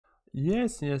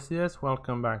Yes,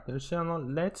 welcome back to the channel.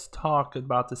 Let's talk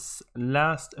about the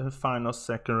last and final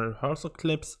second rehearsal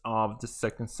clips of the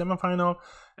second semifinal,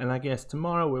 and I guess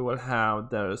tomorrow we will have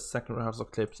the second rehearsal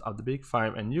clips of the Big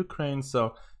Five and Ukraine,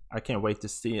 so I can't wait to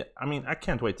see it. I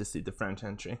can't wait to see the French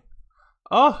entry.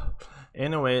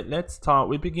 Anyway, let's talk.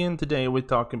 We begin today with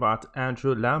talking about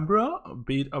Andrew Lambrou,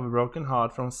 Beat of a Broken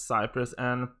Heart from Cyprus,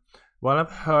 and what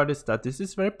I've heard is that this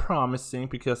is very promising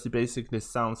because he basically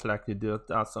sounds like he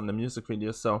did us on the music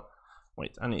video. So,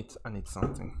 wait, I need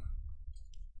something.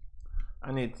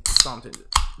 I need something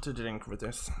to drink with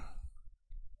this.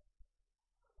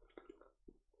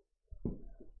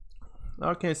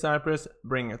 Okay, Cyprus,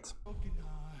 bring it.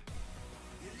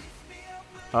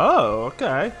 Oh,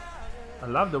 okay. I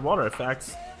love the water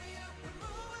effects.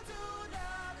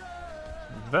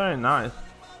 Very nice.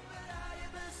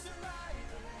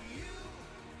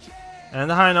 And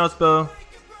the high notes, boo.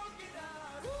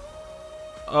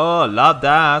 Oh, love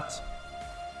that.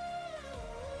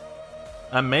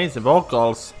 Amazing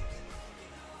vocals.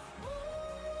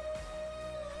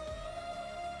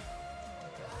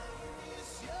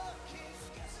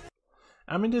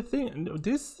 The thing,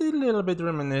 this is a little bit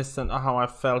reminiscent of how I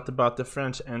felt about the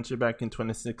French entry back in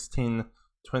 2016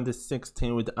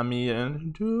 with Amir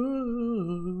and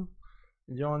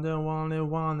you're the only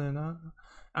one, and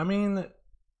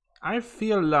I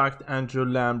feel like Andrew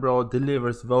Lambrou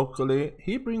delivers vocally.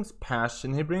 He brings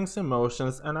passion, he brings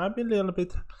emotions, and I've been a little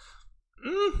bit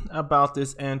about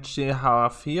this entry, how I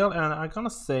feel, and I'm gonna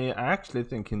say I actually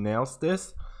think he nails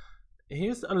this.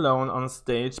 He's alone on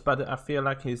stage, but I feel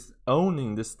like he's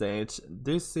owning the stage.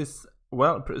 This is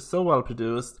so well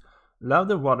produced. Love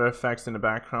the water effects in the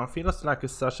background. Feels like a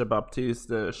Sacha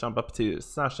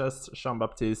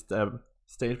Jean-Baptiste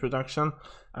stage production.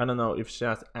 I don't know if she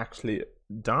has actually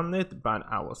done it, but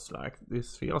I was like,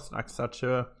 this feels like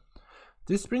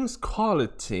this brings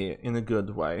quality in a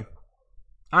good way.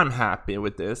 I'm happy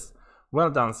with this. Well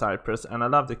done, Cyprus, and I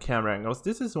love the camera angles.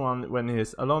 This is one when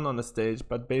he's alone on the stage,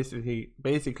 but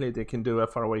basically they can do a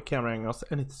faraway camera angles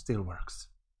and it still works.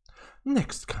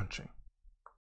 Next country.